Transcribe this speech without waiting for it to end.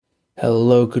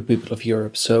Hello, good people of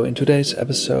Europe. So, in today's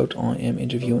episode, I am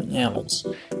interviewing Alex,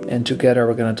 and together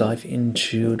we're going to dive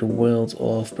into the world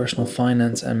of personal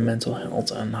finance and mental health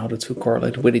and how the two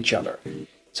correlate with each other.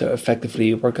 So,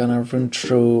 effectively, we're going to run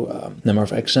through a number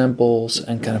of examples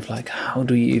and kind of like how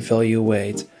do you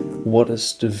evaluate what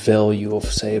is the value of,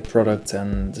 say, a product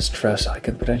and the stress I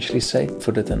can potentially say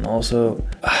for it, and also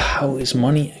how is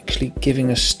money actually giving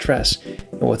us stress?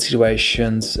 In what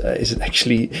situations is it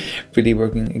actually really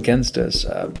working against us?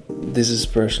 This is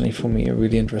personally for me a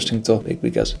really interesting topic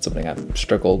because it's something I've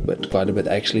struggled with quite a bit,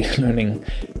 actually learning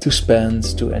to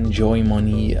spend, to enjoy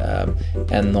money,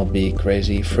 and not be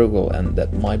crazy frugal. And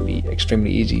that might be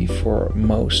extremely easy for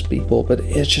most people, but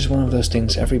it's just one of those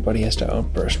things. Everybody has their own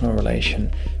personal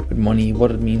relation with money,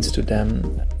 what it means to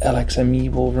them. Alex and me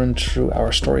will run through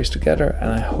our stories together,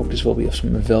 and I hope this will be of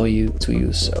some value to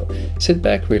you. So sit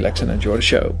back, relax, and enjoy the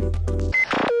show.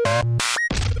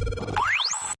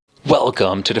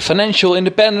 Welcome to the Financial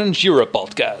Independence Europe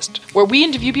podcast, where we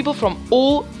interview people from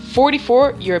all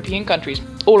 44 European countries,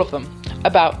 all of them,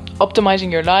 about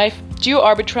optimizing your life,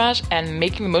 geo-arbitrage, and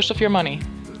making the most of your money.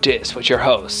 This with your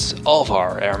hosts,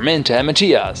 Alvar, Erminta, and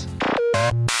Matthias.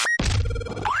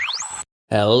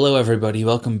 Hello everybody,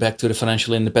 welcome back to the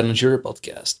Financial Independence Europe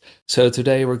podcast. So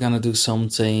today we're going to do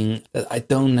something that I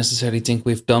don't necessarily think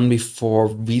we've done before,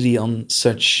 really on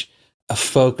such a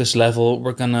focus level.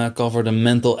 We're going to cover the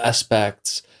mental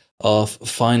aspects of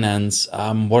finance,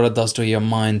 what it does to your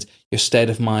mind, your state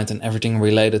of mind, and everything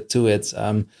related to it.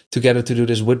 Together to do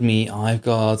this with me, I've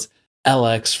got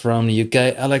Alex from the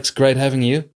UK. Alex, great having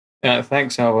you.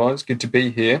 Thanks, Alvar. It's good to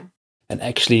be here. And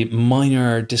actually,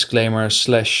 minor disclaimer /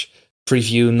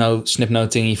 preview snip note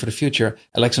thingy for the future.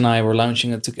 Alex and I were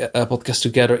launching a podcast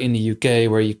together in the UK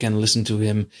where you can listen to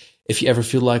him if you ever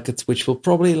feel like it, which will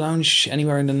probably launch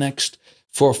anywhere in the next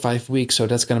 4 or 5 weeks. So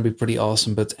that's going to be pretty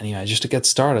awesome. But anyway, just to get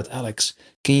started, Alex,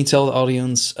 can you tell the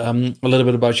audience a little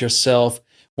bit about yourself,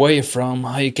 where you're from,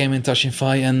 how you came in touch in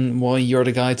Fi, and why you're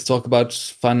the guy to talk about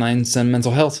finance and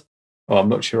mental health? Well, I'm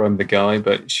not sure I'm the guy,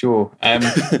 but sure. I'm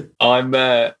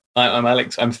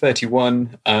Alex. I'm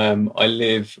 31. I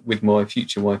live with my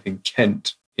future wife in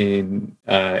Kent in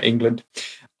England.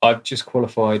 I've just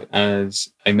qualified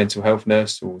as a mental health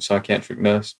nurse or psychiatric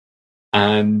nurse.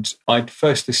 And I'd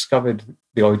first discovered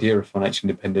the idea of financial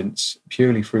independence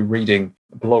purely through reading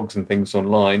blogs and things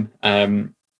online.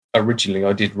 Originally,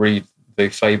 I did read the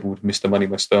fabled Mr. Money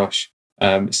Mustache,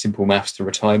 Simple Maths to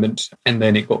Retirement. And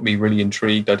then it got me really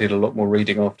intrigued. I did a lot more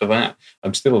reading after that.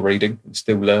 I'm still reading and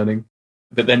still learning.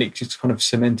 But then it just kind of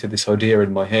cemented this idea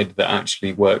in my head that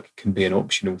actually work can be an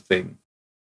optional thing.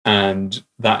 And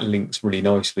that links really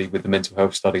nicely with the mental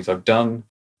health studies I've done,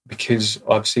 because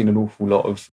I've seen an awful lot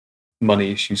of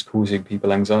money issues causing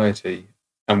people anxiety.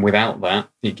 And without that,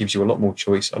 it gives you a lot more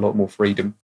choice, a lot more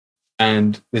freedom.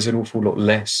 And there's an awful lot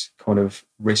less kind of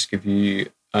risk of you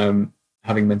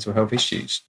having mental health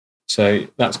issues. So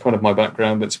that's kind of my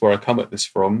background. That's where I come at this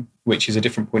from, which is a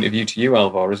different point of view to you,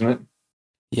 Alvar, isn't it?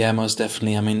 Yeah, most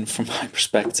definitely. I mean, from my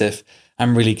perspective,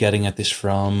 I'm really getting at this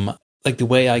from, like, the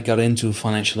way I got into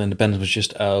financial independence was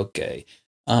just, okay,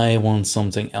 I want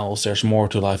something else. There's more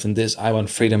to life than this. I want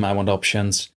freedom. I want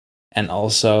options. And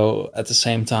also, at the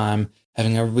same time,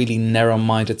 having a really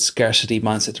narrow-minded scarcity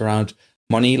mindset around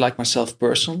money, like myself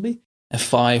personally. And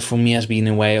Fi, for me, has been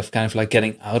a way of kind of like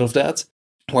getting out of that.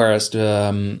 Whereas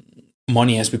the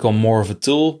money has become more of a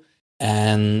tool,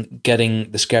 and getting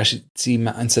the scarcity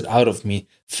mindset out of me.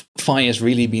 Fi has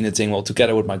really been a thing, well,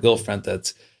 together with my girlfriend,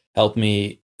 that helped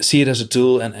me see it as a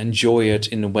tool and enjoy it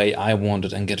in the way I want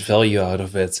it and get value out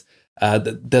of it.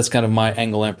 That's kind of my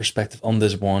angle and perspective on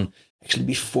this one. Actually,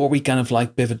 before we kind of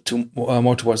like pivot to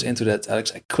more towards into that,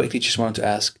 Alex, I quickly just wanted to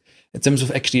ask, in terms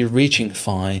of actually reaching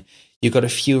Fi, you got a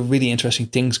few really interesting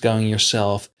things going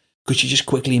yourself. Could you just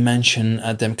quickly mention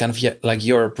them, kind of like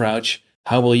your approach?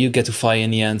 How will you get to Fi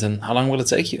in the end, and how long will it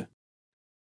take you?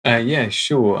 Yeah,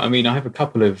 sure. I mean, I have a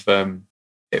couple of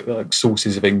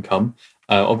sources of income.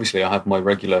 Obviously, I have my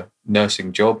regular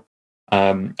nursing job.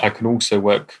 I can also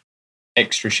work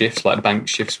extra shifts, like the bank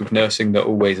shifts with nursing, that are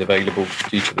always available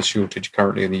due to the shortage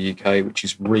currently in the UK, which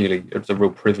is it's a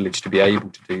real privilege to be able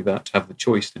to do that, to have the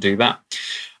choice to do that.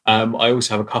 I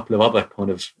also have a couple of other kind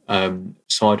of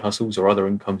side hustles or other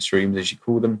income streams, as you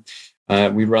call them.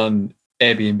 We run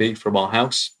Airbnb from our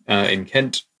house in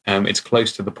Kent. It's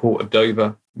close to the port of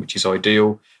Dover, which is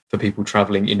ideal for people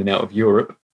travelling in and out of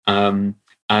Europe. And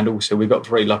also, we got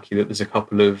very lucky that there's a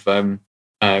couple of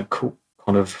kind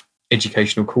of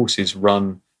educational courses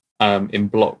run in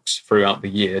blocks throughout the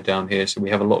year down here. So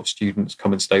we have a lot of students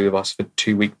come and stay with us for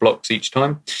 2-week blocks each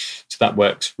time. So that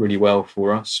works really well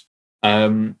for us.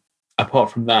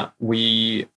 Apart from that,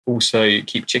 we also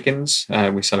keep chickens.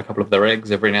 We sell a couple of their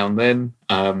eggs every now and then.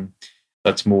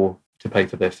 That's more to pay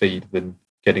for their feed than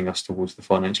getting us towards the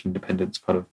financial independence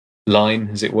kind of line,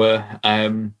 as it were.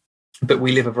 But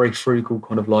we live a very frugal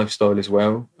kind of lifestyle as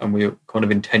well, and we kind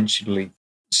of intentionally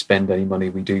spend any money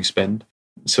we do spend.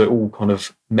 So it all kind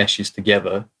of meshes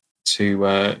together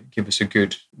to give us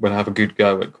we'll have a good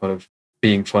go at kind of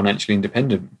being financially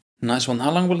independent. Nice one.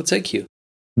 How long will it take you?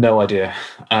 No idea.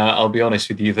 I'll be honest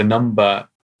with you.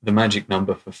 The magic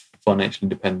number for financial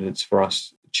independence for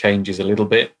us changes a little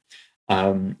bit.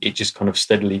 It just kind of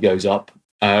steadily goes up.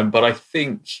 But I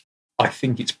think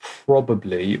it's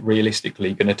probably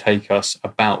realistically going to take us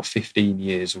about 15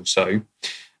 years or so.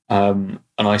 And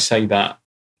I say that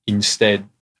instead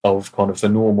of kind of the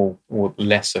normal or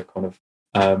lesser kind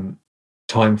of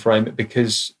time frame,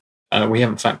 because we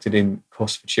haven't factored in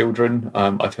costs for children.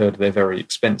 I've heard they're very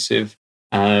expensive.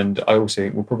 And I also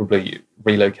think we'll probably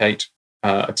relocate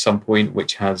at some point,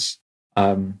 which has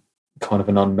kind of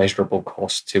an unmeasurable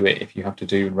cost to it if you have to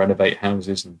do and renovate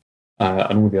houses and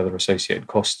all the other associated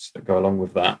costs that go along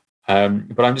with that.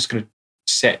 But I'm just going to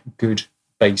set good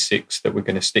basics that we're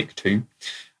going to stick to.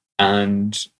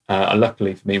 And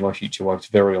luckily for me, my future wife's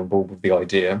very on board with the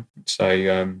idea.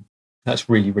 So that's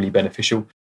really, really beneficial.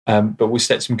 But we'll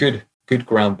set some good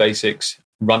ground basics,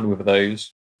 run with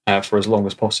those for as long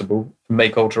as possible,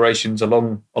 make alterations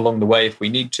along the way if we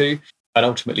need to, and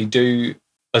ultimately do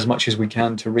as much as we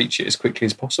can to reach it as quickly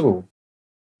as possible.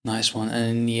 Nice one. And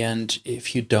in the end,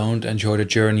 if you don't enjoy the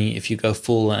journey, if you go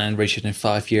full and reach it in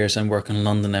 5 years and work in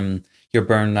London and you're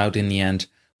burned out in the end,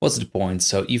 what's the point?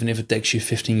 So even if it takes you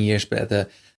 15 years, but at a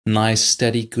nice,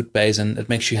 steady, good pace and it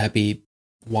makes you happy,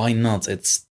 why not?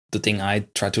 It's the thing I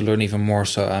try to learn even more.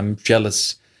 So I'm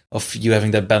jealous of you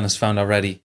having that balance found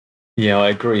already. Yeah, I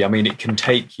agree. I mean, it can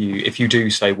take you, if you do,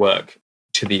 say, work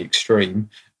to the extreme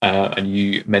and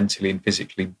you mentally and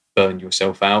physically burn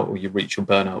yourself out or you reach your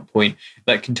burnout point,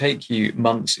 that can take you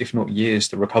months, if not years,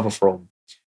 to recover from.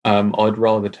 I'd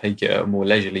rather take it at a more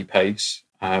leisurely pace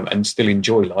and still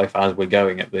enjoy life as we're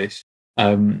going at this,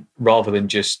 rather than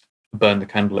just burn the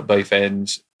candle at both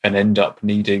ends and end up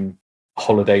needing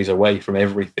holidays away from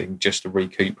everything just to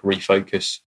recoup,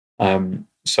 refocus.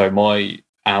 So my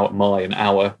and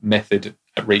our method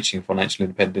at reaching financial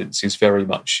independence is very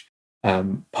much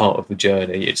part of the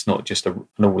journey. It's not just an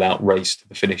all-out race to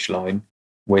the finish line.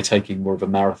 We're taking more of a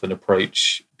marathon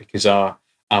approach because our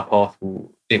path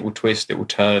will twist, it will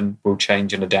turn, we'll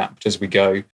change and adapt as we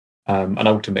go. And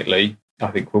ultimately, I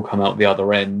think we'll come out the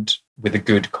other end with a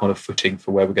good kind of footing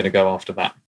for where we're going to go after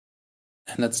that.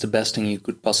 And that's the best thing you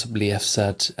could possibly have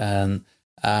said. And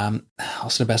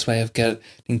also the best way of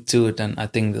getting to it. And I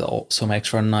think that also makes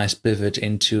for a nice pivot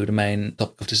into the main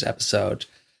topic of this episode,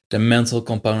 the mental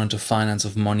component of finance,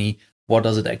 of money. What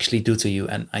does it actually do to you?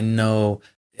 And I know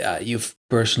you've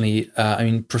personally,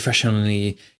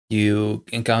 professionally, you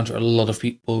encounter a lot of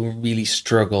people who really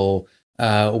struggle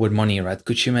with money, right?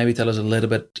 Could you maybe tell us a little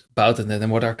bit about it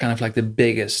and what are kind of like the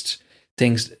biggest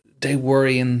things they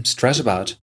worry and stress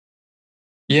about?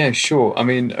 Yeah, sure. I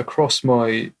mean, across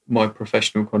my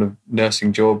professional kind of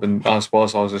nursing job and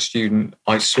whilst I was a student,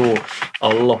 I saw a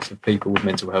lot of people with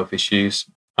mental health issues,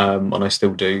 and I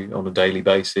still do on a daily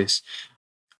basis.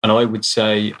 And I would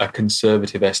say a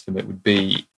conservative estimate would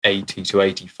be 80 to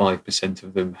 85%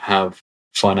 of them have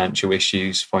financial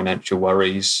issues, financial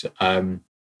worries,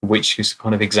 which just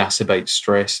kind of exacerbates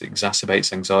stress,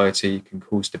 exacerbates anxiety, can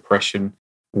cause depression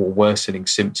or worsening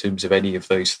symptoms of any of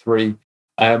those three.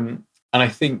 And I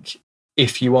think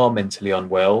if you are mentally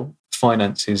unwell,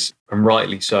 finances, and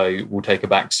rightly so, will take a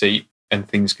back seat and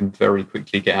things can very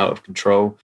quickly get out of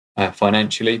control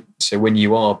financially. So when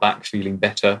you are back feeling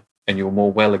better and you're more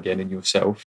well again in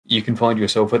yourself, you can find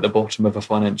yourself at the bottom of a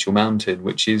financial mountain,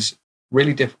 which is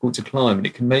really difficult to climb. And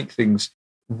it can make things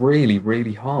really,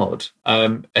 really hard,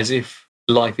 as if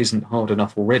life isn't hard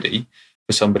enough already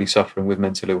for somebody suffering with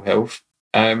mental ill health.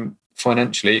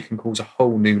 Financially, it can cause a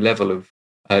whole new level of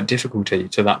difficulty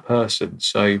to that person.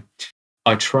 So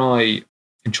I try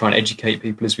and educate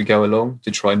people as we go along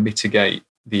to try and mitigate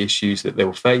the issues that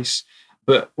they'll face,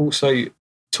 but also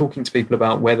talking to people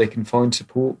about where they can find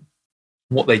support,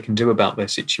 what they can do about their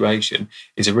situation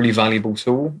is a really valuable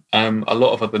tool. A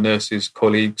lot of other nurses,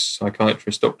 colleagues,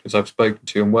 psychiatrists, doctors I've spoken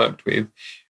to and worked with,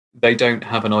 they don't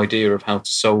have an idea of how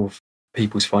to solve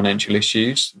people's financial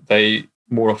issues. They,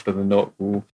 more often than not,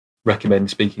 will recommend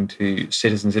speaking to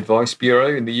Citizens Advice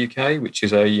Bureau in the UK, which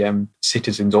is a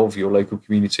citizens of your local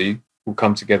community will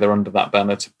come together under that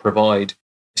banner to provide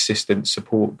assistance,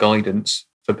 support, guidance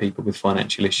for people with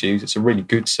financial issues. It's a really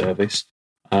good service.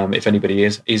 If anybody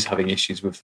is having issues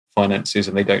with finances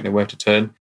and they don't know where to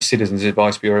turn, Citizens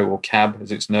Advice Bureau, or CAB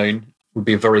as it's known, would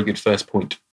be a very good first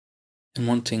point. And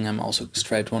one thing I'm also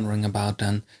straight wondering about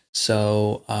then,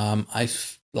 so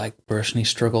I've personally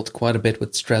struggled quite a bit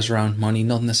with stress around money,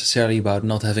 not necessarily about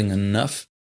not having enough,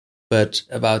 but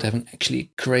about having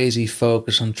actually crazy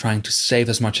focus on trying to save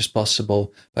as much as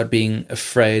possible, about being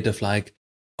afraid of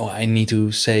I need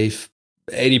to save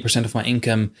 80% of my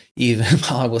income even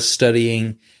while I was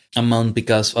studying a month,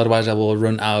 because otherwise I will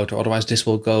run out, or otherwise this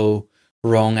will go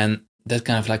wrong. And that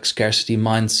kind of scarcity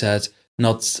mindset,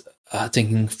 not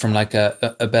thinking from a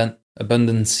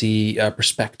abundancy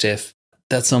perspective.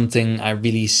 That's something I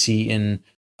really see in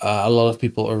a lot of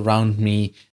people around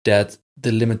me, that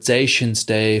the limitations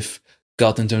they've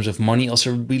got in terms of money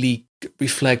also really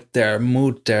reflect their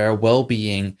mood, their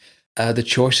well-being, the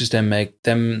choices they make,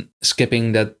 them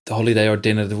skipping that holiday or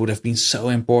dinner that would have been so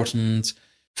important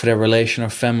for their relation or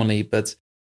family, but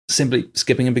simply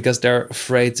skipping it because they're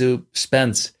afraid to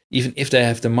spend, even if they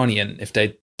have the money. And if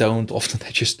they don't, often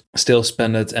they just still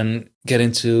spend it and get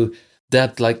into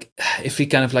debt. If we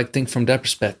kind of think from that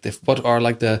perspective, what are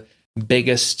the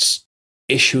biggest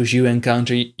issues you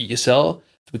encounter yourself?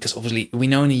 Because obviously we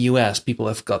know in the US people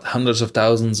have got hundreds of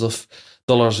thousands of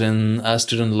dollars in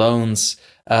student loans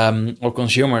or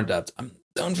consumer debt. I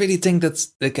don't really think that's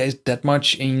the case that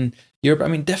much in Europe. I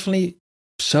mean, definitely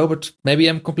so, but maybe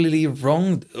I'm completely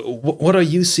wrong. What are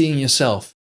you seeing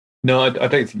yourself? No, I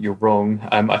don't think you're wrong.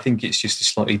 I think it's just a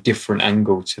slightly different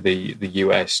angle to the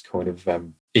US kind of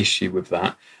issue with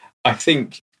that. I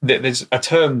think that there's a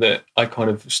term that I kind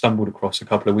of stumbled across a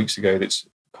couple of weeks ago that's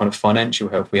kind of financial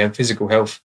health. We have physical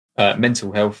health,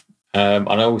 mental health, and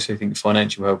I also think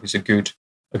financial health is a good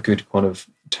kind of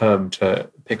term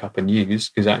to pick up and use,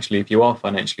 because actually if you are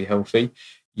financially healthy,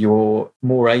 you're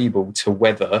more able to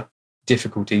weather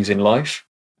difficulties in life.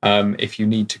 If you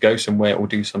need to go somewhere or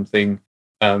do something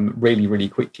really, really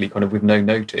quickly, kind of with no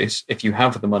notice, if you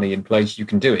have the money in place, you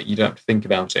can do it. You don't have to think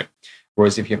about it.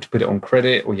 Whereas if you have to put it on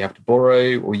credit, or you have to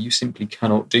borrow, or you simply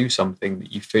cannot do something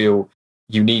that you feel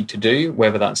you need to do,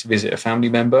 whether that's visit a family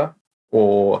member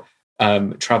or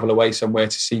travel away somewhere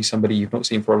to see somebody you've not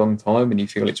seen for a long time, and you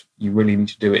feel you really need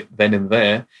to do it then and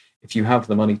there, if you have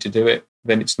the money to do it,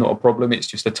 then it's not a problem. It's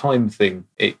just a time thing.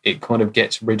 It kind of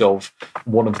gets rid of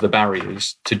one of the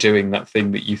barriers to doing that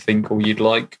thing that you think or you'd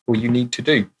like or you need to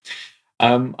do.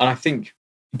 And I think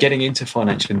getting into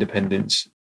financial independence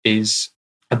is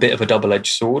a bit of a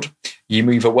double-edged sword. You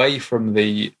move away from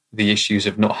the issues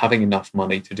of not having enough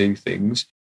money to do things.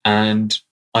 And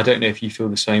I don't know if you feel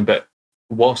the same, but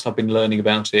whilst I've been learning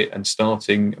about it and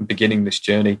starting and beginning this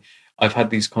journey, I've had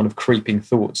these kind of creeping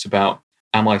thoughts about,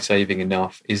 am I saving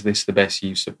enough? Is this the best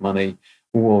use of money?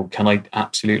 Or can I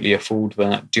absolutely afford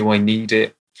that? Do I need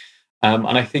it? And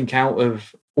I think out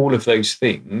of all of those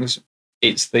things,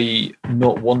 it's the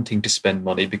not wanting to spend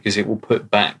money because it will put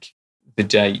back the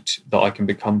date that I can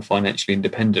become financially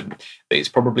independent. It's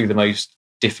probably the most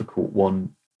difficult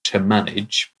one to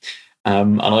manage.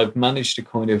 And I've managed to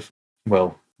kind of,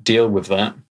 deal with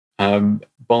that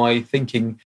by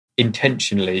thinking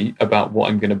intentionally about what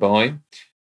I'm going to buy.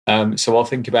 So I'll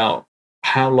think about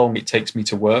how long it takes me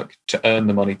to work to earn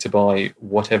the money to buy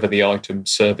whatever the item,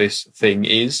 service, thing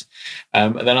is.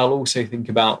 And then I'll also think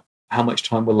about how much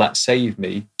time will that save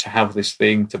me to have this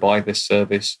thing, to buy this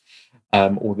service,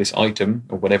 or this item,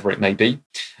 or whatever it may be.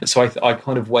 So I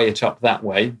kind of weigh it up that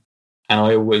way.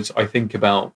 And I think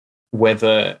about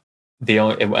whether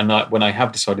when I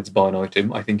have decided to buy an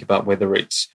item, I think about whether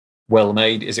it's well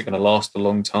made. Is it going to last a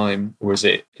long time, or is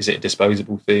it a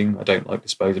disposable thing? I don't like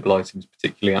disposable items,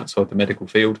 particularly outside the medical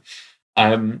field.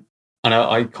 And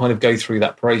I kind of go through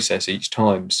that process each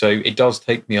time. So it does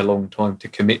take me a long time to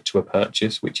commit to a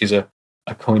purchase, which is a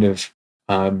kind of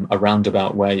a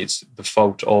roundabout way. It's the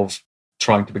fault of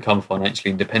trying to become financially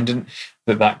independent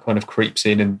that kind of creeps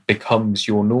in and becomes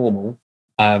your normal.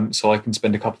 So I can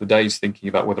spend a couple of days thinking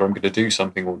about whether I'm going to do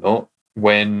something or not,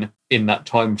 when in that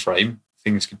time frame,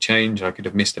 things could change. I could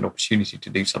have missed an opportunity to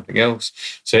do something else.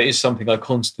 So it is something I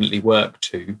constantly work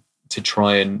to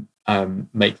try and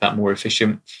make that more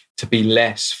efficient, to be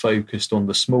less focused on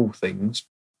the small things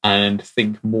and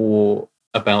think more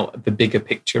about the bigger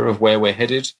picture of where we're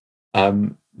headed,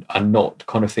 and not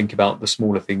kind of think about the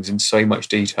smaller things in so much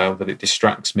detail that it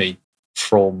distracts me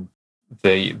from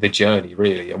the journey,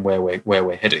 really, and where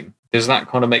we're heading. Does that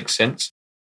kind of make sense?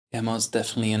 Yeah, most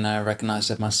definitely. And I recognize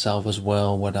that myself as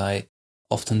well. What I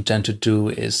often tend to do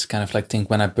is kind of think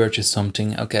when I purchase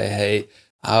something, okay, hey,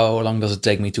 how long does it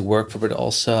take me to work for it?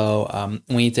 Also,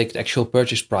 when you take the actual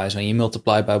purchase price, when you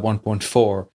multiply by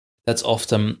 1.4, that's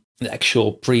often the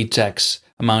actual pre-tax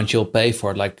amount you'll pay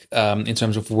for it, like in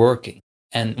terms of working.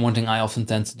 And one thing I often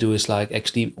tend to do is like,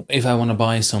 actually, if I want to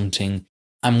buy something,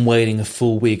 I'm waiting a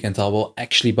full week until I will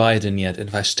actually buy it in the end. And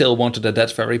if I still want it at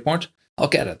that very point, I'll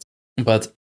get it.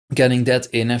 But getting that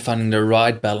in and finding the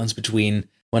right balance between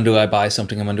when do I buy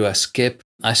something and when do I skip,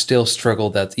 I still struggle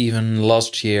that even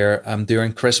last year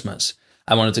during Christmas.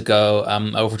 I wanted to go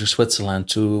over to Switzerland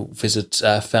to visit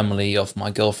family of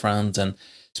my girlfriend and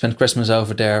spend Christmas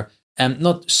over there. And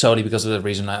not solely because of that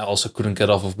reason, I also couldn't get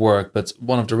off of work, but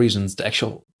one of the reasons, the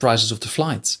actual prices of the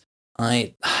flights.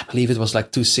 I believe it was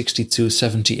like 260,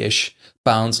 270-ish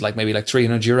pounds, like maybe like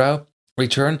 €300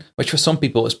 return, which for some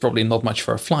people is probably not much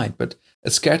for a flight, but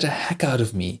it scared the heck out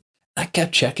of me. I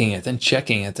kept checking it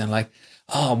and like,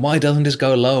 oh, why doesn't this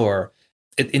go lower?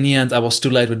 In the end, I was too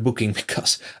late with booking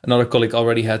because another colleague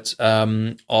already had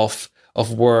off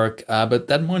of work, but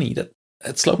that money,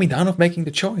 it slowed me down of making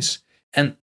the choice.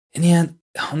 And in the end,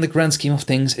 on the grand scheme of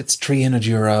things, it's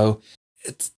 €300.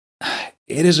 It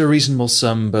is a reasonable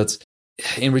sum, but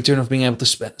in return of being able to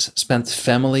spend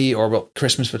family or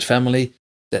Christmas with family,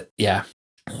 that's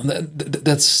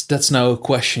no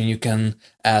question you can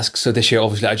ask. So this year,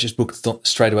 obviously, I just booked it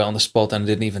straight away on the spot and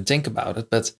didn't even think about it.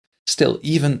 But still,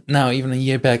 even now, even a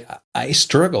year back, I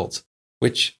struggled,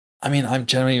 which I mean, I'm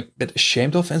generally a bit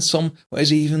ashamed of in some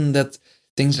ways, even that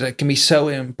things that can be so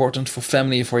important for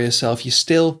family, for yourself, you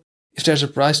still, if there's a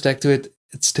price tag to it,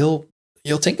 it's still,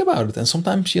 you'll think about it. And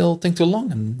sometimes you'll think too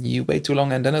long and you wait too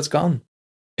long and then it's gone.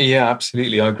 Yeah,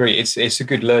 absolutely. I agree. It's a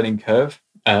good learning curve.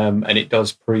 And it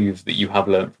does prove that you have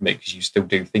learned from it because you still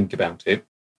do think about it.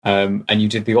 And you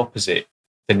did the opposite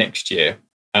the next year.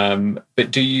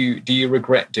 But do you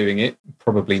regret doing it?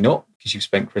 Probably not, because you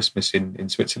spent Christmas in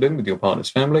Switzerland with your partner's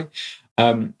family.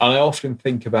 And I often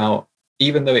think about,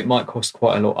 even though it might cost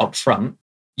quite a lot up front,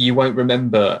 you won't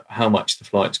remember how much the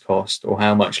flights cost or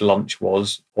how much lunch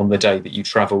was on the day that you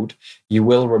travelled. You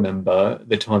will remember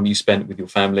the time you spent with your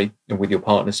family and with your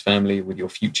partner's family, with your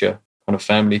future kind of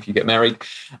family if you get married.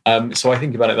 So I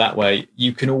think about it that way.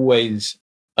 You can always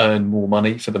earn more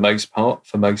money for the most part.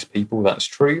 For most people, that's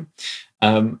true.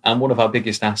 And one of our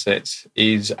biggest assets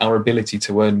is our ability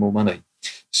to earn more money.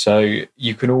 So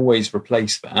you can always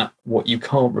replace that. What you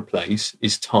can't replace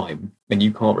is time. And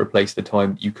you can't replace the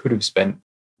time you could have spent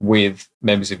with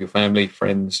members of your family,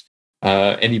 friends,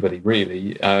 anybody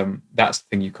really. That's the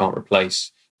thing you can't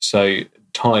replace. So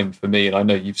time for me, and I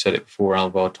know you've said it before,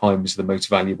 Alvar, time is the most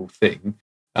valuable thing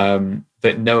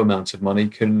that no amount of money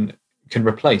can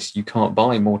replace. You can't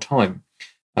buy more time.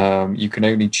 You can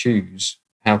only choose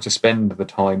how to spend the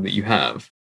time that you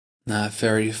have.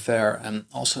 Very fair. And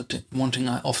also one thing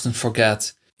I often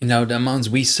forget, the amounts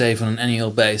we save on an annual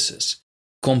basis,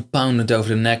 compounded over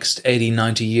the next 80,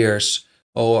 90 years,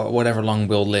 or whatever long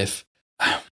we'll live,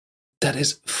 that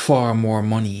is far more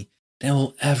money than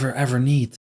we'll ever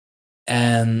need.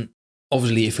 And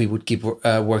obviously, if we would keep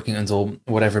working until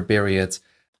whatever period,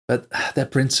 but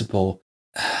that principle,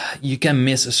 you can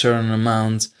miss a certain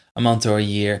amount, a month or a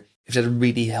year, if that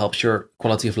really helps your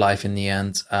quality of life in the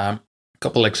end.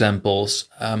 Couple examples.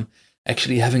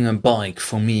 Actually, having a bike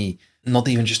for me, not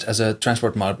even just as a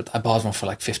transport mode, but I bought one for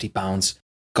like £50 a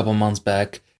couple months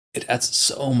back. It adds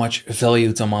so much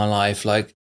value to my life.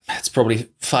 Like, it's probably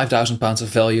 £5,000 of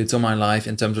value to my life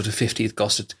in terms of the 50 it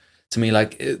costed to me.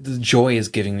 Like, the joy it's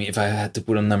giving me, if I had to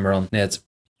put a number on it.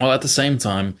 Well, at the same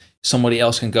time, somebody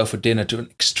else can go for dinner to an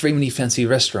extremely fancy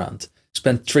restaurant,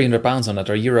 spend £300 on it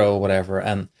or euro or whatever,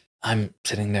 and I'm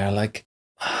sitting there like,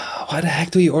 why the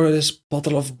heck do you order this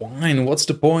bottle of wine? What's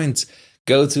the point?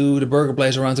 Go to the burger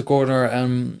place around the corner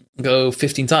and go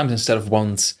 15 times instead of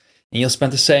once, and you'll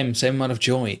spend the same amount of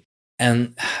joy.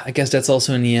 And I guess that's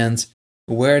also in the end,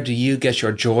 where do you get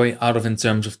your joy out of in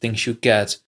terms of things you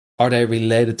get? Are they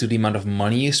related to the amount of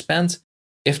money you spend?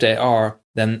 If they are,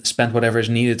 then spend whatever is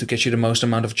needed to get you the most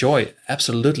amount of joy.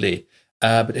 Absolutely.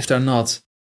 But if they're not,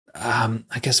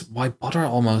 I guess why bother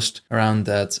almost around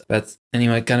that? But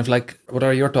anyway, kind of like, what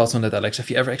are your thoughts on that, Alex? Have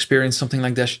you ever experienced something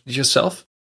like that yourself?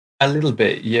 A little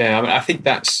bit, yeah. I mean, I think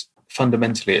that's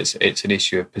fundamentally it's an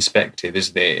issue of perspective,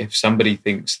 isn't it? If somebody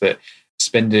thinks that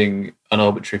spending an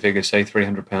arbitrary figure, say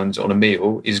 £300 on a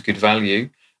meal is good value,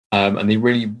 and they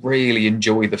really, really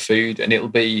enjoy the food, and it'll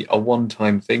be a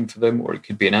one-time thing for them, or it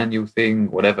could be an annual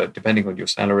thing, whatever, depending on your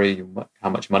salary, how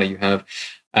much money you have.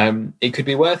 It could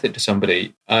be worth it to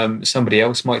somebody. Somebody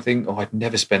else might think, oh, I'd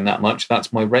never spend that much.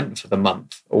 That's my rent for the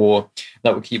month, or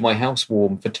that would keep my house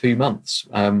warm for 2 months.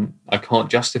 I can't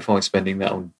justify spending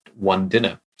that on one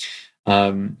dinner.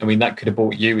 I mean, that could have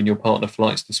bought you and your partner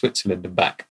flights to Switzerland and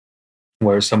back,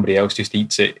 whereas somebody else just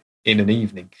eats it in an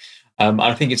evening.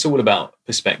 I think it's all about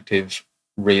perspective.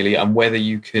 really, and whether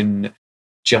you can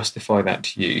justify that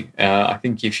to you. I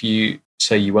think if you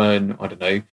say you earn, I don't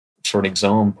know, for an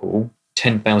example,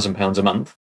 £10,000 a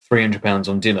month, £300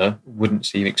 on dinner wouldn't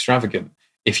seem extravagant.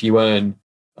 If you earn,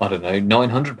 I don't know,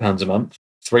 £900 a month,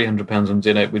 £300 on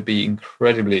dinner would be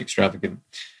incredibly extravagant.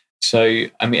 So,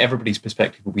 I mean, everybody's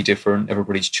perspective will be different.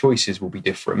 Everybody's choices will be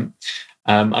different.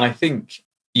 And I think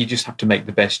you just have to make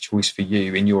the best choice for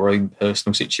you in your own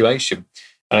personal situation.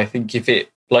 And I think if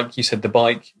it, like you said, the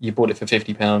bike, you bought it for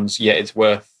 £50, yet it's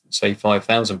worth, say,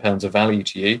 £5,000 of value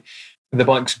to you. The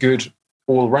bike's good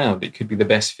all round. It could be the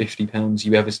best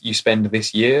 £50 you spend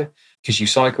this year because you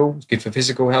cycle. It's good for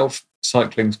physical health.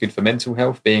 Cycling's good for mental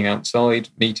health. Being outside,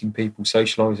 meeting people,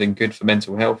 socialising, good for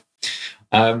mental health.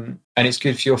 And it's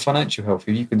good for your financial health.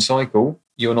 If you can cycle,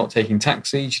 you're not taking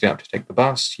taxis. You don't have to take the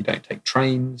bus. You don't take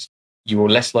trains. You're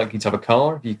less likely to have a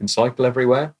car if you can cycle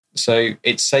everywhere. So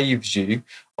it saves you,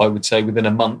 I would say, within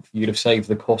a month, you'd have saved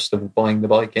the cost of buying the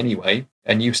bike anyway,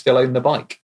 and you still own the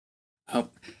bike. Oh,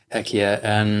 heck yeah.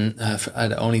 And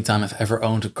the only time I've ever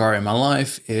owned a car in my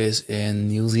life is in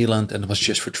New Zealand, and it was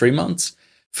just for 3 months.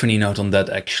 Funny note on that,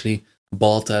 actually.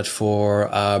 Bought that for,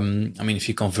 if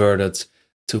you convert it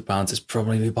 £2, it's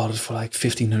probably we bought it for like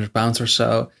 £1,500 or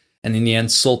so. And in the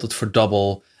end, sold it for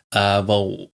double.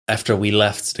 After we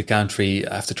left the country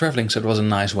after traveling, so it was a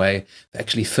nice way of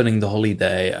actually filling the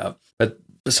holiday. But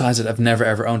besides that, I've never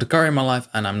ever owned a car in my life,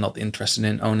 and I'm not interested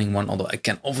in owning one, although I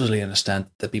can obviously understand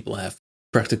that people have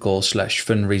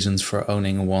practical/fun reasons for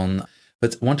owning one.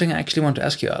 But one thing I actually want to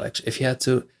ask you, Alex, if you had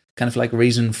to kind of like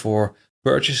reason for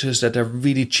purchases that are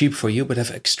really cheap for you but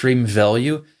have extreme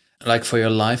value, like for your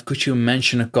life, could you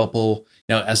mention a couple,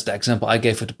 as the example I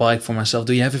gave with the bike for myself?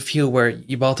 Do you have a few where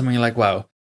you bought them and you're like, wow,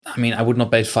 I mean, I would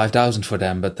not pay 5,000 for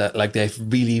them, but that, like, they've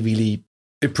really, really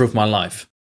improved my life?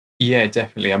 Yeah,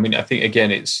 definitely. I mean, I think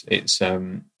again, it's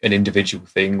an individual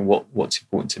thing. What's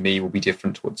important to me will be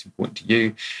different to what's important to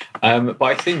you. But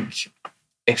I think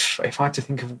if I had to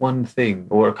think of one thing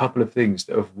or a couple of things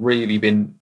that have really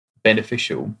been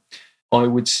beneficial, I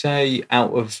would say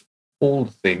out of all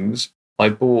the things, I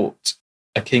bought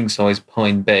a king size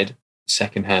pine bed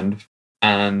secondhand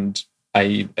and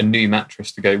a new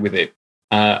mattress to go with it.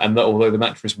 And that, although the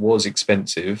mattress was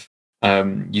expensive,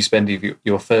 you spend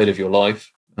your third of your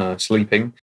life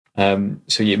sleeping,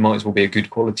 so it might as well be a good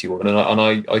quality one. And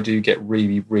I do get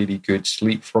really, really good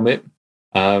sleep from it.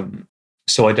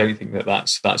 So I don't think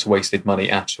that's wasted money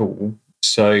at all.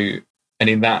 So, and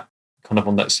in that kind of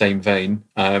on that same vein,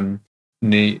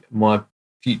 my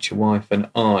future wife and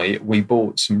we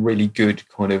bought some really good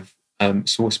kind of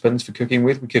saucepans for cooking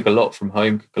with. We cook a lot from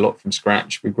home, cook a lot from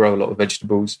scratch. We grow a lot of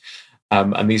vegetables.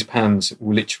 And these pans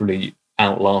will literally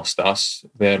outlast us.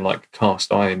 They're like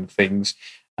cast iron things.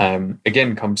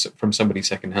 Again, comes from somebody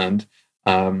secondhand.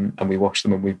 And we wash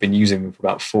them, and we've been using them for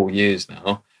about 4 years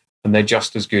now. And they're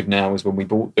just as good now as when we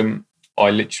bought them. I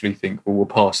literally think we'll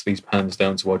pass these pans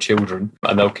down to our children,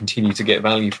 and they'll continue to get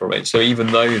value from it. So even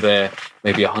though they're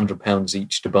maybe £100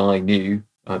 each to buy new,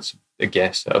 that's a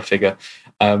guess, a figure,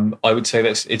 I would say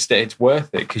that it's worth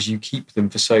it because you keep them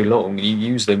for so long. You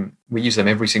use them. We use them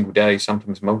every single day,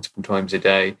 sometimes multiple times a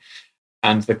day,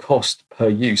 and the cost per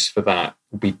use for that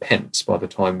will be pence by the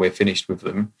time we're finished with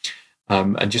them.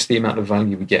 And just the amount of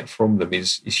value we get from them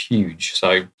is huge.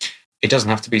 So it doesn't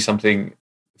have to be something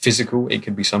physical. It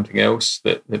could be something else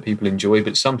that people enjoy,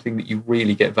 but something that you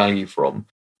really get value from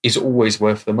is always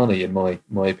worth the money, in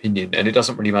my opinion. And it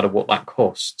doesn't really matter what that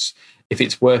costs. If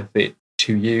it's worth it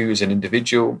to you as an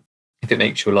individual, if it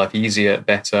makes your life easier,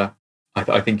 better,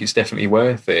 I think it's definitely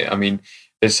worth it. I mean,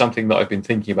 there's something that I've been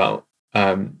thinking about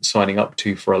signing up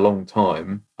to for a long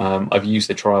time. I've used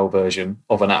the trial version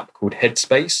of an app called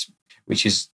Headspace, which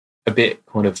is a bit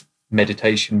kind of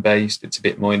meditation based. It's a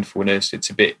bit mindfulness. It's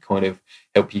a bit kind of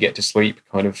help you get to sleep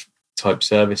kind of type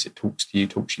service. It talks you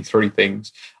through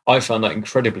things. I found that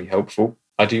incredibly helpful.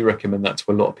 I do recommend that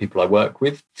to a lot of people I work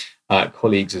with,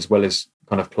 colleagues as well as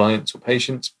kind of clients or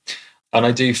patients. And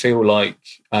I do feel like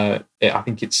I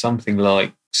think it's something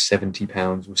like £70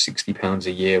 or £60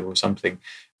 a year or something,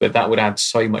 but that would add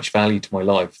so much value to my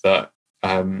life that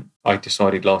I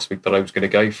decided last week that I was going to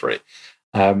go for it.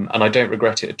 And I don't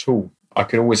regret it at all. I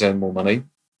can always earn more money.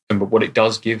 But what it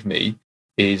does give me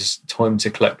is time to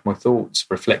collect my thoughts,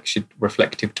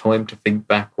 reflective time to think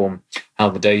back on how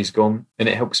the day's gone. And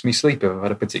it helps me sleep if I've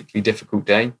had a particularly difficult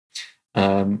day.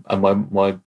 And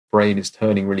my brain is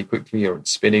turning really quickly, or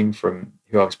it's spinning from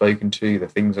who I've spoken to, the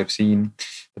things I've seen,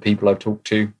 the people I've talked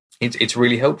to. It's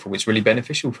really helpful. It's really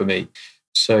beneficial for me.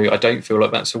 So I don't feel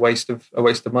like that's a waste of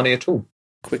money at all.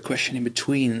 Quick question in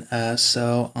between.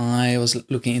 So I was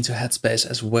looking into Headspace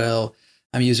as well.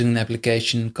 I'm using an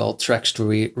application called Tracks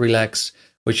to Relax,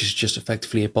 which is just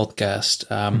effectively a podcast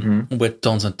with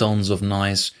tons and tons of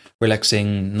nice,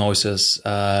 relaxing noises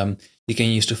you can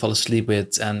use to fall asleep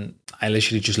with. And I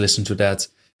literally just listen to that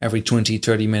every 20,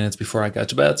 30 minutes before I go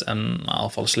to bed, and I'll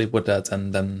fall asleep with that.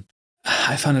 And then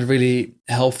I found it really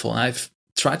helpful. And I've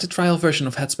tried the trial version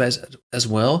of Headspace as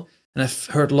well. And I've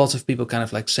heard lots of people kind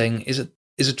of like saying, is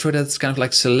it true that it's kind of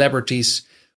like celebrities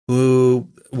who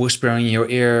whisper in your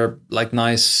ear like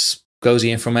nice,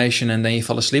 cozy information, and then you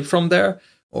fall asleep from there?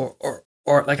 Or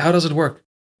like, how does it work?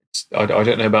 I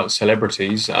don't know about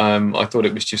celebrities. I thought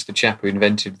it was just the chap who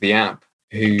invented the app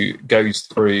who goes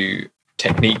through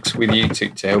techniques with you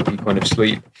to help you kind of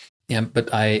sleep. Yeah,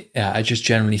 but I just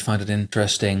generally find it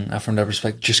interesting from that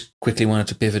perspective. Just quickly wanted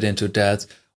to pivot into that.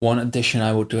 One addition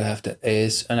I would do have that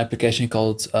is an application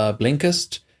called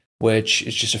Blinkist, which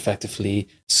is just effectively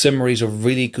summaries of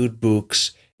really good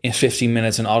books in 15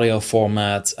 minutes in audio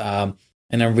format,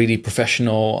 in a really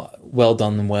professional, well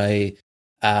done way.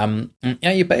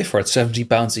 You pay for it,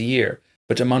 £70 a year.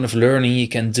 But the amount of learning you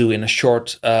can do in a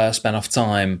short span of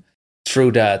time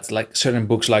through that, like certain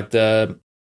books like the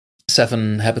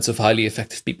 7 Habits of Highly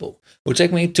Effective People, would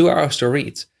take me 2 hours to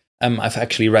read. I've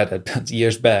actually read it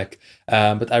years back,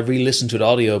 but I re-listened to the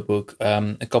audiobook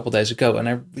a couple of days ago, and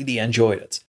I really enjoyed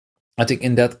it. I think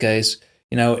in that case,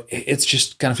 it's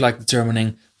just kind of like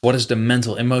determining what is the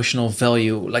mental, emotional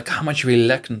value, like how much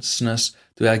relaxedness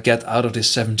do I get out of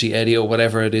this 70, 80 or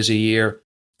whatever it is a year.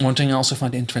 One thing I also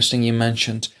find interesting, you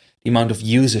mentioned the amount of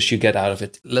uses you get out of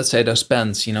it. Let's say those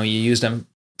pens, you use them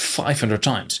 500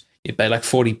 times. You pay like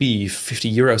 40p, 50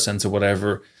 euro cents or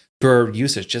whatever per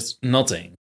usage, just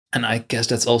nothing. And I guess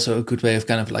that's also a good way of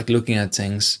kind of like looking at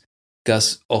things,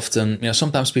 because often,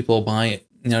 sometimes people buy,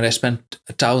 they spend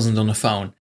 1,000 on a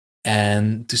phone,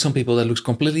 and to some people that looks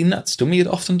completely nuts. To me, it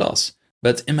often does.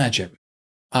 But imagine,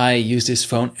 I use this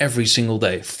phone every single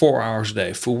day, 4 hours a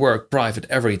day, for work, private,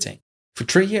 everything, for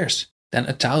 3 years. Then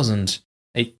 1,000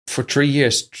 for 3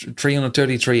 years,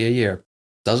 333 a year.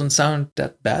 Doesn't sound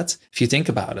that bad if you think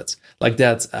about it like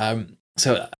that.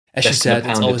 So as you said,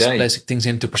 it's always placing things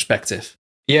into perspective.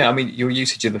 Yeah, I mean, your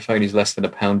usage of the phone is less than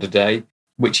 £1 a day,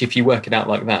 which if you work it out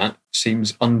like that,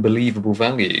 seems unbelievable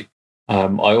value.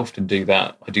 I often do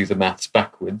that. I do the maths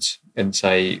backwards and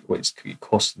say, well, it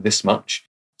costs this much.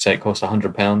 Say it costs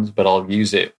 £100, but I'll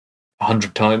use it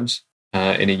 100 times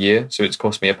in a year. So it's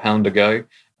cost me £1 a go,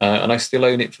 and I still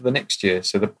own it for the next year.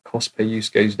 So the cost per use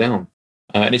goes down.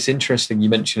 And it's interesting you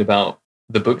mentioned about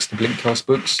the books, the Blinkcast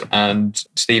books, and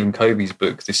Stephen Covey's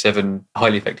book, the 7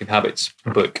 Highly Effective Habits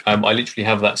book. I literally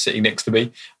have that sitting next to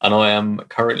me, and I am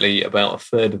currently about a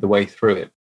third of the way through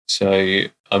it. So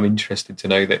I'm interested to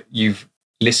know that you've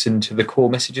listened to the core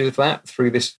messages of that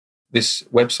through this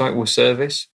website or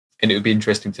service. And it would be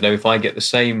interesting to know if I get the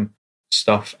same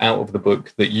stuff out of the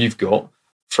book that you've got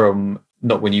from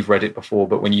not when you've read it before,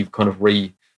 but when you've kind of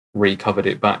recovered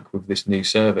it back with this new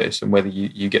service, and whether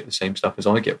you get the same stuff as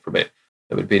I get from it.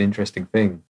 That would be an interesting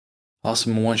thing.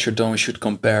 Awesome. Once you're done, we should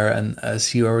compare and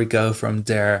see where we go from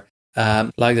there.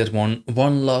 Like that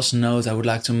one last note I would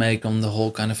like to make on the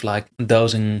whole kind of like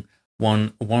dosing.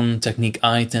 One technique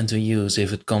I tend to use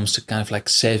if it comes to kind of like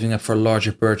saving up for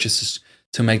larger purchases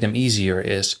to make them easier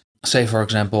is, say for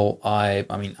example,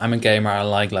 I'm a gamer, I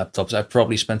like laptops. I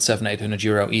probably spent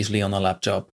 €700-800 easily on a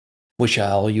laptop, which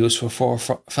I'll use for 4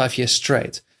 or 5 years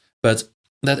straight. But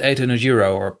that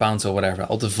 €800 or pounds or whatever,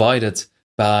 I'll divide it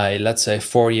by, let's say,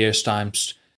 4 years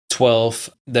times 12,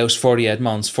 those 48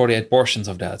 months, 48 portions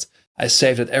of that. I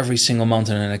save it every single month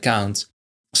in an account.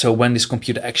 So when this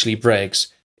computer actually breaks,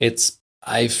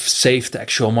 I've saved the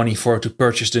actual money for it to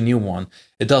purchase the new one.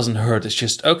 It doesn't hurt. It's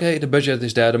just, okay, the budget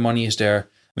is there, the money is there.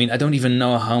 I mean, I don't even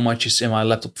know how much is in my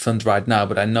laptop fund right now,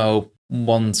 but I know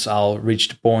once I'll reach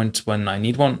the point when I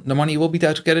need one, the money will be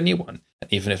there to get a new one.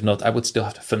 And even if not, I would still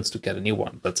have the funds to get a new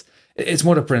one. But it's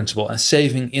more the principle and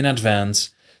saving in advance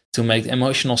to make the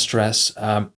emotional stress,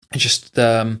 just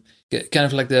kind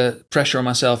of like the pressure on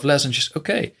myself less, and just,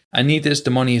 okay, I need this,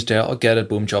 the money is there, I'll get it,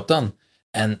 boom, job done.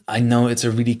 And I know it's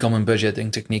a really common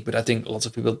budgeting technique, but I think lots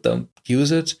of people don't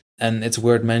use it, and it's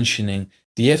worth mentioning.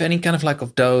 Do you have any kind of like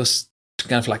of those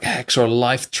kind of like hacks or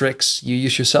life tricks you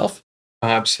use yourself?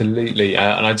 Absolutely.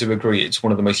 And I do agree. It's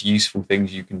one of the most useful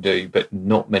things you can do, but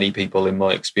not many people in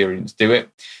my experience do it.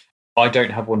 I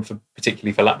don't have one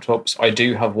particularly for laptops. I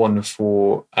do have one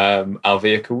for our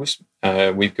vehicles.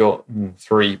 We've got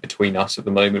 3 between us at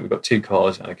the moment. We've got 2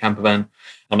 cars and a camper van.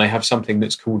 And I have something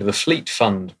that's called the Fleet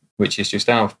Fund, which is just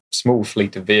our small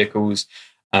fleet of vehicles.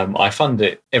 I fund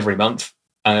it every month.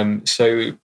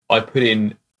 So I put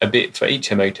in a bit for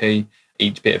each MOT.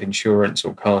 each bit of insurance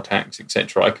or car tax,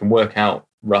 etc. I can work out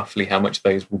roughly how much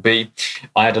those will be.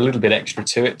 I add a little bit extra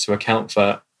to it to account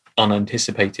for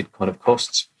unanticipated kind of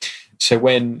costs. So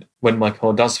when my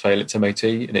car does fail its MOT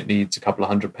and it needs a couple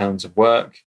of £100 of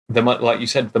work, like you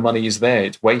said, the money is there.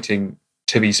 It's waiting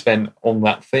to be spent on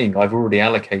that thing. I've already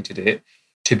allocated it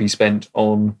to be spent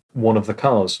on one of the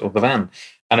cars or the van.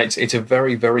 And it's a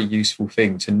very, very useful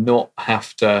thing to not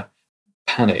have to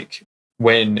panic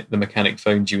when the mechanic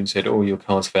phones you and said, oh, your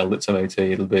car's failed its MOT,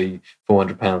 it'll be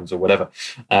 £400 or whatever.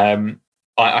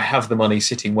 I have the money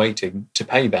sitting waiting to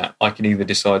pay that. I can either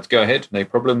decide to go ahead, no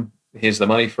problem, here's the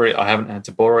money for it. I haven't had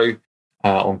to borrow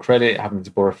on credit, I haven't had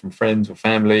to borrow from friends or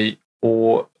family,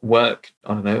 or work,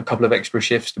 I don't know, a couple of extra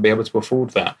shifts to be able to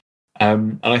afford that.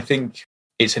 And I think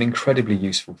it's an incredibly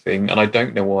useful thing. And I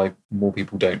don't know why more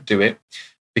people don't do it,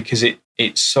 because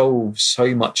it solves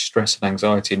so much stress and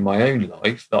anxiety in my own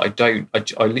life that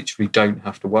I literally don't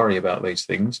have to worry about those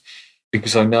things,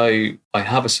 because I know I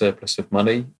have a surplus of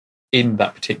money in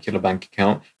that particular bank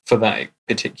account for that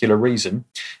particular reason.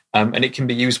 And it can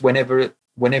be used whenever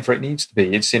it needs to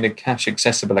be. It's in a cash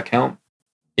accessible account.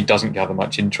 It doesn't gather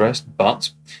much interest,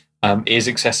 but is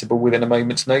accessible within a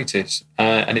moment's notice.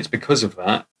 And it's because of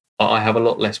that I have a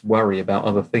lot less worry about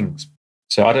other things.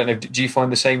 So I don't know, do you find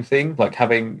the same thing? Like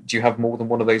do you have more than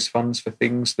one of those funds for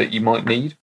things that you might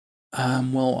need?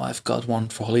 Well, I've got one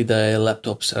for holiday,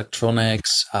 laptops,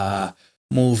 electronics,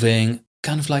 moving,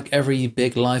 kind of like every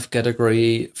big life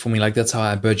category for me. Like that's how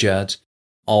I budget.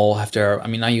 All have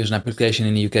I use an application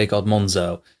in the UK called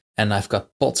Monzo, and I've got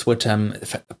pots with them.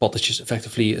 A pot is just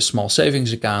effectively a small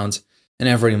savings account, and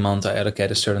every month I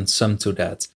allocate a certain sum to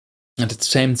that. And at the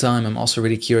same time, I'm also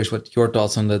really curious what your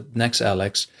thoughts on the next,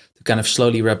 Alex, to kind of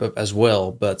slowly wrap up as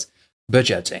well. But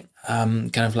budgeting,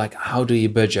 kind of like, how do you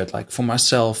budget? Like for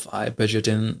myself, I budget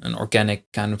in an organic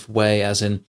kind of way, as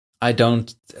in I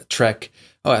don't track,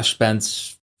 I've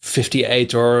spent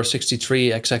 58 or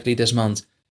 63 exactly this month.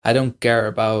 I don't care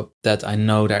about that. I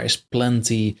know there is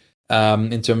plenty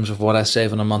in terms of what I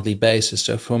save on a monthly basis.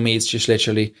 So for me, it's just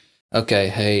literally, okay,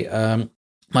 hey,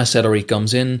 my salary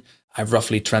comes in. I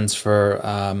roughly transfer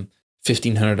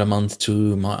 $1,500 a month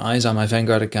to my ISA, my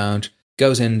Vanguard account,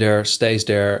 goes in there, stays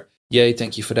there. Yay,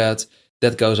 thank you for that.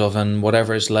 That goes off, and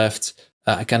whatever is left,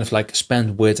 I kind of like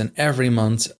spend with. And every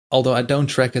month, although I don't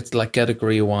track it like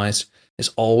category wise, is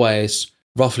always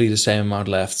roughly the same amount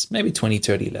left, maybe 20,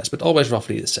 30 less, but always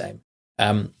roughly the same.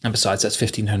 And besides that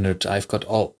 $1,500, I've got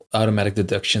all automatic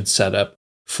deductions set up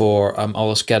for all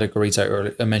those categories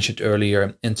I mentioned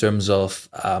earlier in terms of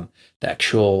the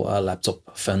actual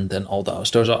laptop fund and all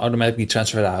those. Those are automatically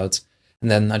transferred out. And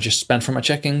then I just spend from my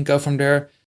checking, go from there,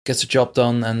 gets the job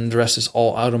done, and the rest is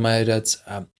all automated.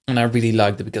 And I really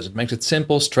liked it because it makes it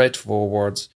simple,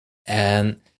 straightforward.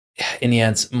 And in the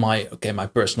end, my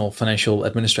personal financial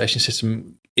administration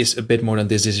system is a bit more than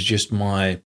this. This is just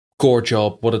my core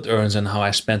job, what it earns and how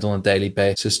I spend on a daily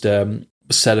basis. The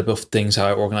setup of things, how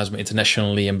I organize them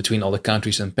internationally and between all the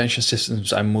countries and pension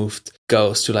systems I moved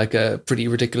goes to like a pretty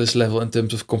ridiculous level in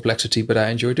terms of complexity, but I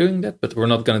enjoy doing that. But we're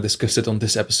not going to discuss it on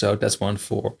this episode. That's one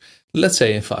for, let's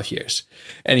say, in 5 years.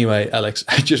 Anyway, Alex,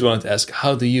 I just wanted to ask,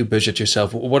 how do you budget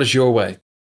yourself? What is your way?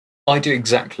 I do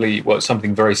exactly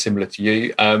something very similar to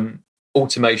you.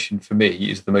 Automation for me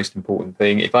is the most important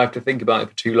thing. If I have to think about it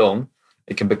for too long,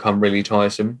 it can become really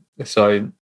tiresome.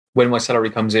 So when my salary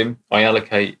comes in, I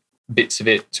allocate bits of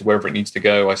it to wherever it needs to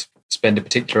go. I spend a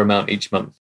particular amount each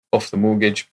month off the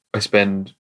mortgage. I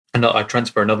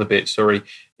transfer another bit,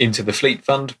 into the fleet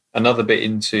fund, another bit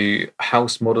into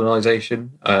house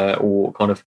modernisation or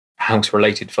kind of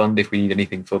house-related fund if we need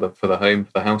anything for the home,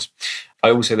 for the house.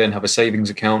 I also then have a savings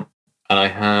account, and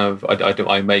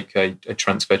I make a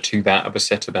transfer to that of a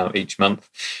set amount each month.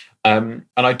 And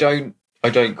I don't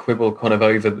quibble kind of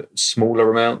over the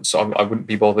smaller amounts. I wouldn't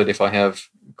be bothered if I have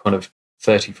kind of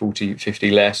 30, 40,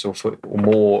 50 less or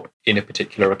more in a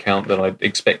particular account than I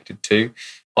expected to.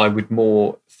 I would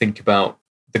more think about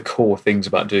the core things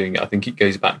about doing it. I think it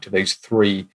goes back to those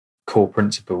 3 core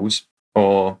principles: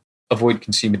 or avoid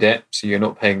consumer debt, so you're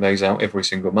not paying those out every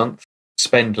single month.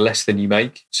 Spend less than you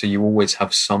make, so you always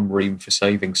have some room for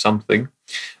saving something.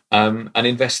 And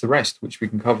invest the rest, which we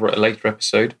can cover at a later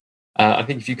episode. I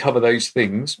think if you cover those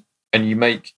things and you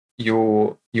make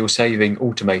your saving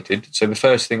automated, so the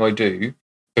first thing I do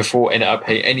before I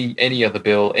pay any other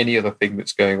bill, any other thing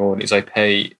that's going on, is I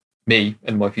pay me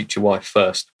and my future wife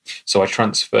first. So I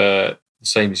transfer, the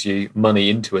same as you, money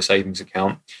into a savings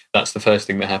account. That's the first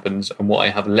thing that happens. And what I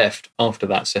have left after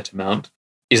that set amount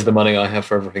is the money I have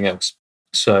for everything else.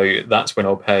 So that's when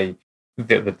I'll pay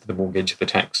the mortgage, the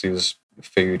taxes,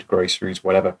 food, groceries,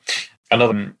 whatever.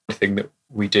 Another thing that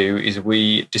we do is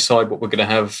we decide what we're going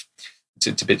to have.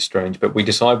 It's a bit strange, but we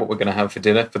decide what we're going to have for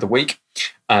dinner for the week.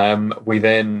 We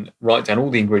then write down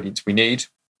all the ingredients we need,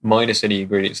 minus any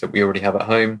ingredients that we already have at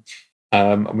home.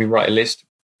 And we write a list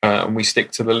and we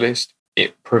stick to the list.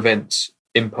 It prevents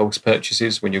impulse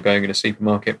purchases when you're going in a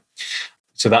supermarket.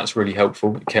 So that's really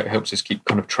helpful. It helps us keep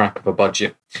kind of track of a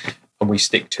budget, and we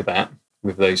stick to that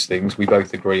with those things. We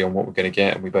both agree on what we're going to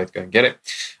get and we both go and get it.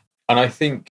 And I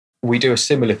think we do a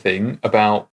similar thing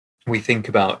we think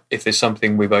about if there's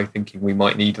something we're both thinking we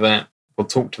might need that, we'll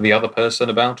talk to the other person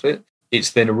about it.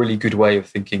 It's then a really good way of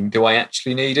thinking, do I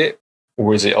actually need it?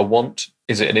 Or is it a want?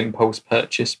 Is it an impulse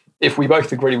purchase? If we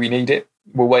both agree we need it,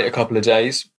 we'll wait a couple of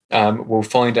days. We'll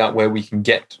find out where we can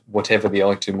get whatever the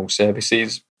item or service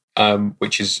is,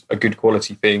 which is a good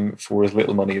quality thing for as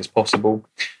little money as possible,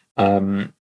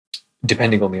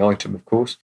 depending on the item, of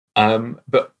course.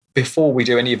 But before we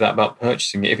do any of that about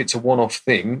purchasing it, if it's a one-off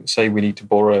thing, say we need to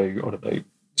borrow, I don't know,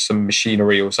 some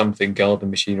machinery or something, garden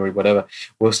machinery, whatever,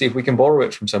 we'll see if we can borrow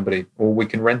it from somebody or we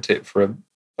can rent it for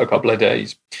a couple of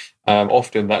days.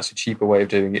 Often that's a cheaper way of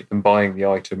doing it than buying the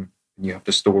item. You have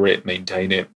to store it,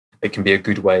 maintain it. It can be a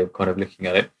good way of kind of looking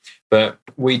at it. But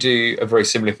we do a very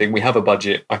similar thing. We have a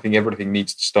budget. I think everything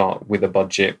needs to start with a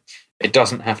budget. It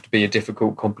doesn't have to be a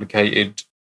difficult, complicated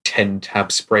 10-tab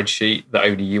spreadsheet that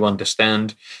only you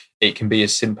understand. It can be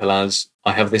as simple as,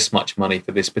 I have this much money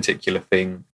for this particular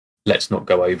thing. Let's not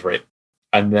go over it.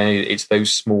 And then it's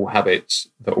those small habits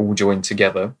that all join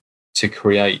together to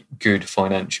create good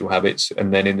financial habits.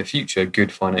 And then in the future,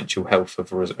 good financial health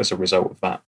as a result of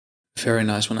that. Very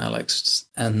nice one, Alex.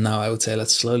 And now I would say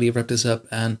let's slowly wrap this up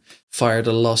and fire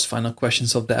the last final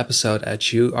questions of the episode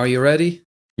at you. Are you ready?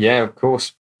 Yeah, of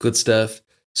course. Good stuff.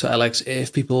 So, Alex,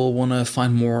 if people want to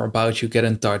find more about you, get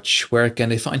in touch, where can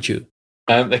they find you?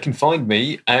 They can find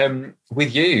me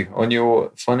with you on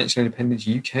your Financial Independence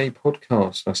UK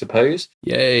podcast, I suppose.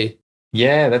 Yay.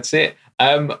 Yeah, that's it.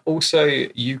 Also,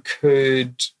 you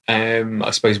could,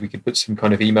 I suppose we could put some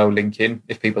kind of email link in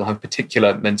if people have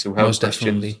particular mental health Most questions.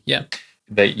 Definitely, yeah.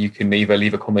 That you can either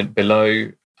leave a comment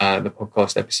below the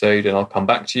podcast episode and I'll come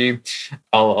back to you.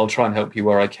 I'll try and help you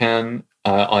where I can.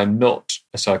 I'm not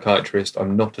a psychiatrist.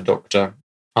 I'm not a doctor.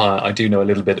 I do know a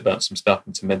little bit about some stuff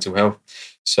and some mental health.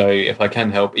 So if I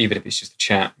can help, even if it's just a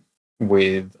chat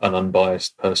with an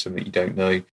unbiased person that you don't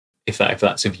know, if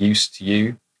that's of use to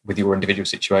you with your individual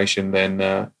situation, then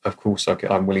of course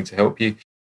I'm willing to help you.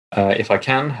 If I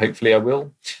can, hopefully I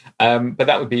will. But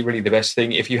that would be really the best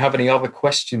thing. If you have any other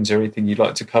questions or anything you'd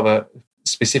like to cover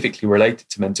specifically related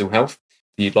to mental health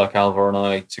that you'd like Alva and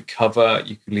I to cover,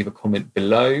 you can leave a comment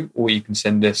below, or you can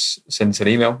send us an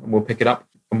email and we'll pick it up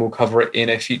and we'll cover it in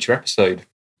a future episode.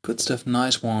 Good stuff.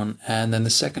 Nice one. And then the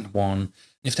second one,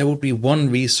 if there would be one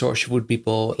resource you would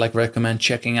people like recommend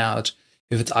checking out,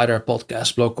 if it's either a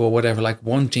podcast blog or whatever, like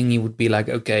one thing you would be like,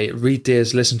 okay, read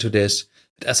this, listen to this,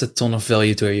 it adds a ton of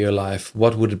value to your life,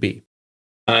 what would it be?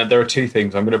 There are two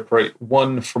things. I'm going to put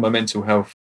one from a mental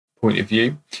health point of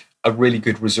view. A really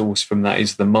good resource from that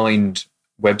is the Mind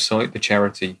website, the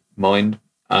charity Mind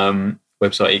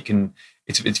website.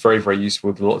 It's very, very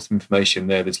useful. There's lots of information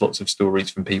there. There's lots of stories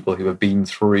from people who have been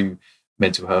through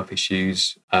mental health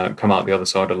issues, come out the other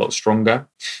side a lot stronger.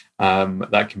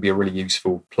 That can be a really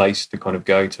useful place to kind of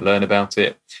go to learn about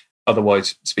it.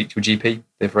 Otherwise, speak to a GP.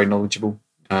 They're very knowledgeable.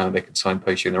 They can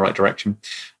signpost you in the right direction.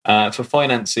 For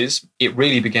finances, it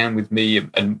really began with me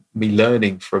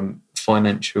learning from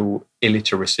financial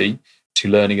illiteracy to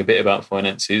learning a bit about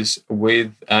finances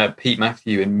with Pete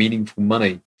Matthew and Meaningful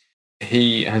Money.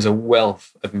 He has a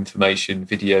wealth of information,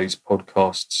 videos,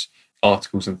 podcasts,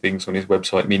 articles and things on his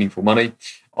website, Meaningful Money.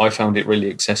 I found it really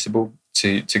accessible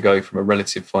to go from a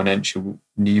relative financial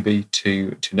newbie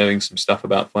to knowing some stuff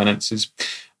about finances.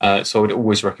 So I would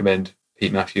always recommend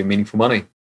Pete Matthew and Meaningful Money.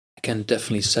 I can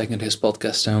definitely second his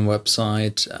podcast and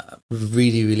website.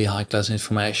 Really, really high-class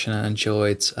information. I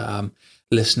enjoyed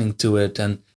listening to it.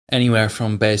 And anywhere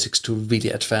from basics to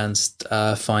really advanced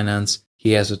finance,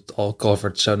 he has it all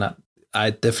covered. So now, I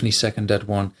definitely second that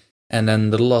one. And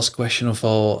then the last question of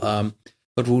all,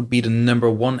 what would be the number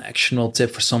one actionable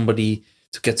tip for somebody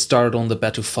to get started on the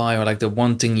path to FI, or like the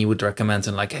one thing you would recommend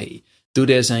and like, hey, do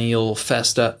this and you'll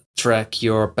fast track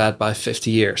your path by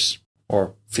 50 years.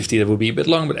 Or 50, that would be a bit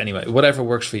long, but anyway, whatever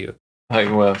works for you.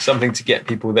 Oh, well, something to get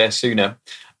people there sooner.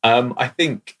 I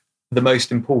think the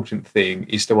most important thing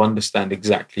is to understand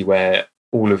exactly where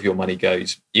all of your money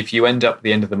goes. If you end up at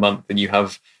the end of the month and you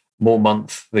have more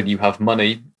month than you have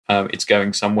money, it's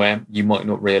going somewhere. You might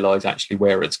not realize actually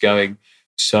where it's going.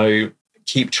 So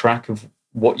keep track of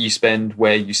what you spend,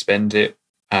 where you spend it,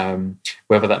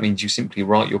 Whether that means you simply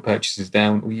write your purchases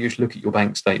down or you just look at your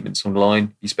bank statements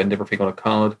online, you spend everything on a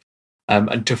card,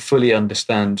 and to fully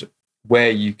understand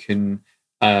where you can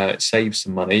save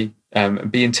some money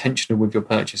and be intentional with your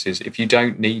purchases. If you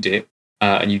don't need it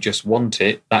and you just want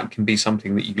it, that can be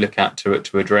something that you look at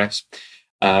to address.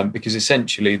 Because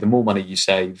essentially, the more money you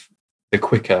save, the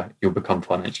quicker you'll become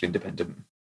financially independent.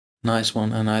 Nice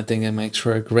one, and I think it makes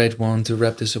for a great one to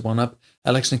wrap this one up.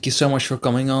 Alex, thank you so much for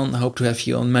coming on. I hope to have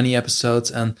you on many episodes.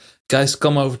 And guys,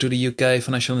 come over to the UK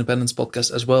Financial Independence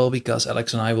Podcast as well, because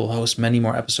Alex and I will host many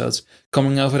more episodes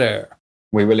coming over there.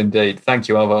 We will indeed. Thank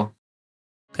you, Alvar.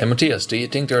 Hey Matthias, do you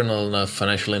think there are not enough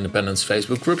financial independence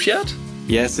Facebook groups yet?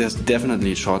 Yes, there's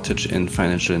definitely a shortage in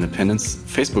financial independence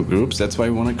Facebook groups. That's why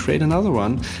we want to create another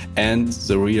one. And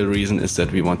the real reason is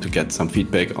that we want to get some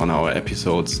feedback on our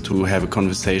episodes, to have a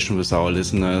conversation with our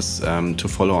listeners, to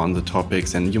follow on the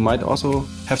topics. And you might also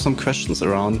have some questions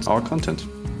around our content.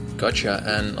 Gotcha.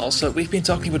 And also, we've been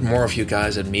talking with more of you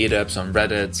guys at meetups, on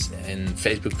Reddit, in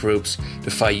Facebook groups,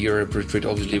 the FI Europe retreat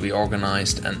obviously we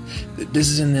organized. And this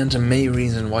is in the end the main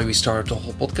reason why we started the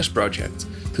whole podcast project.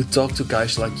 To talk to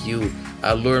guys like you,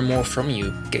 learn more from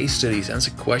you, case studies,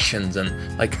 answer questions, and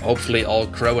hopefully all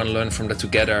grow and learn from that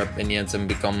together in the end and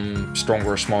become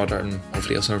stronger, smarter, and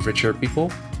hopefully also richer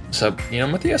people. So,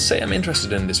 Matthias, say I'm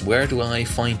interested in this. Where do I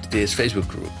find this Facebook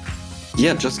group?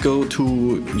 Yeah, just go to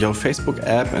your Facebook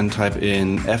app and type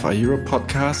in FI Europe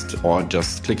Podcast, or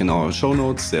just click in our show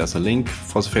notes. There's a link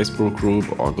for the Facebook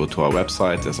group, or go to our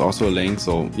website. There's also a link.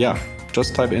 So yeah,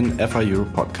 just type in FI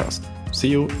Europe Podcast. See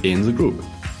you in the group.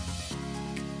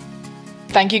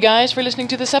 Thank you guys for listening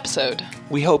to this episode.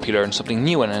 We hope you learned something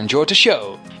new and enjoyed the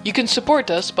show. You can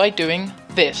support us by doing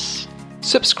this.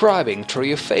 Subscribing through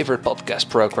your favorite podcast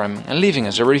program and leaving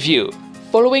us a review.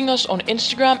 Following us on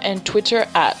Instagram and Twitter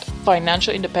at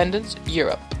Financial Independence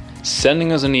Europe.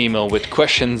 Sending us an email with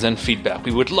questions and feedback.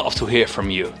 We would love to hear from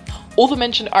you. All the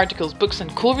mentioned articles, books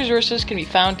and cool resources can be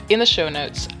found in the show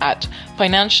notes at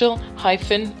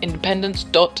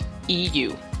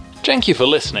financial-independence.eu. Thank you for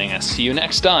listening and see you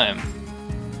next time.